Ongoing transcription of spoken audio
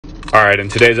Alright, in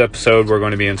today's episode we're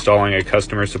going to be installing a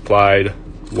customer supplied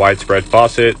widespread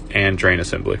faucet and drain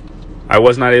assembly. I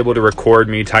was not able to record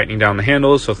me tightening down the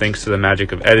handles, so thanks to the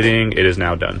magic of editing, it is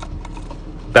now done.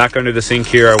 Back under the sink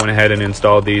here, I went ahead and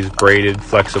installed these braided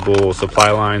flexible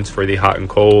supply lines for the hot and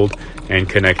cold and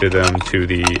connected them to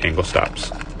the angle stops.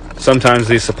 Sometimes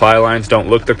these supply lines don't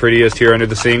look the prettiest here under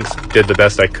the sinks. Did the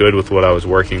best I could with what I was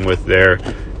working with there.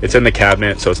 It's in the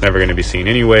cabinet, so it's never going to be seen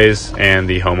anyways, and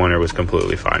the homeowner was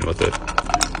completely fine with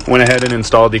it. Went ahead and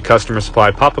installed the customer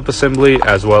supply pop-up assembly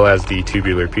as well as the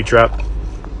tubular P-trap.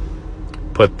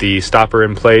 Put the stopper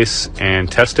in place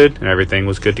and tested, and everything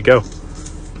was good to go.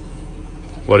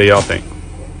 What do y'all think?